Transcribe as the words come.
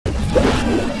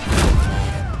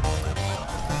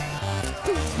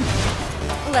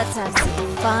Let's have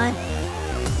some fun.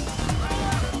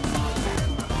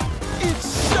 It's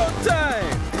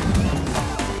showtime!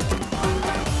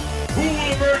 Who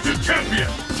will emerge a champion?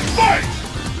 Fight!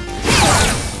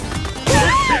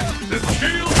 First hit, the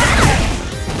scale has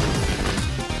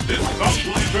this bout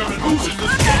will determine who is the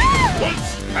strongest once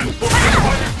and for the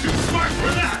fighter to smash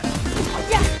for that!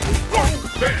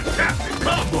 Fantastic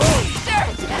combo!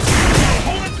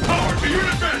 Opponent's power to your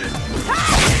advantage!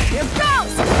 Here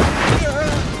goes!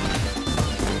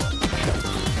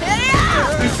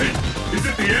 Is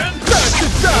it the end? That's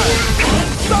it done!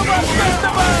 Someone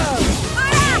festival!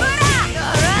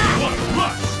 What a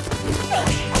rush!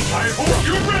 I hope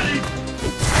you're ready!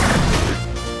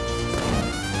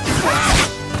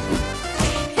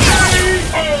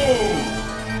 K.O.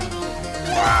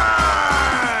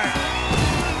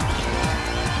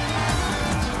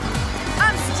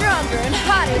 I'm stronger and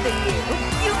hotter than you.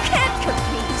 You can't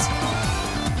compete.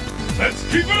 Let's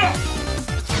keep it up!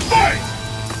 Fight!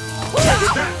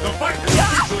 That, the fight is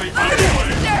officially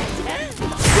underway!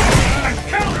 And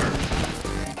counter!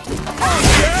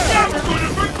 Never gonna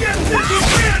forget this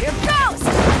event! Here goes!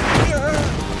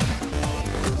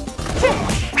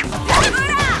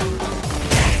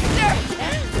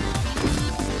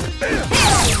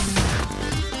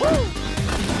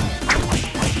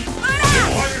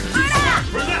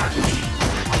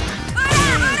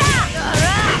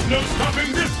 No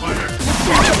stopping this fighter!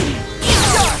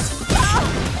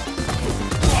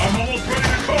 I'm almost ready to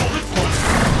call this one!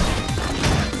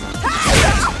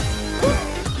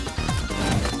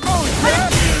 Oh, yeah!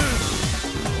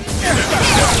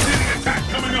 Devastating attack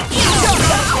coming up!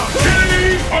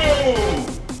 K.O.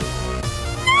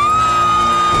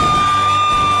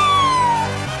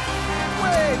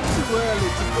 Way too early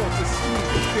to go to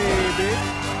sleep, baby.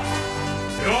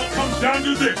 It all comes down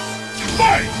to this!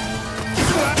 Fight!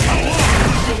 How long will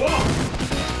this go on?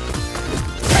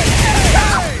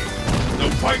 The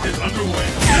fight is underway!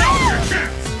 Now's your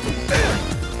chance!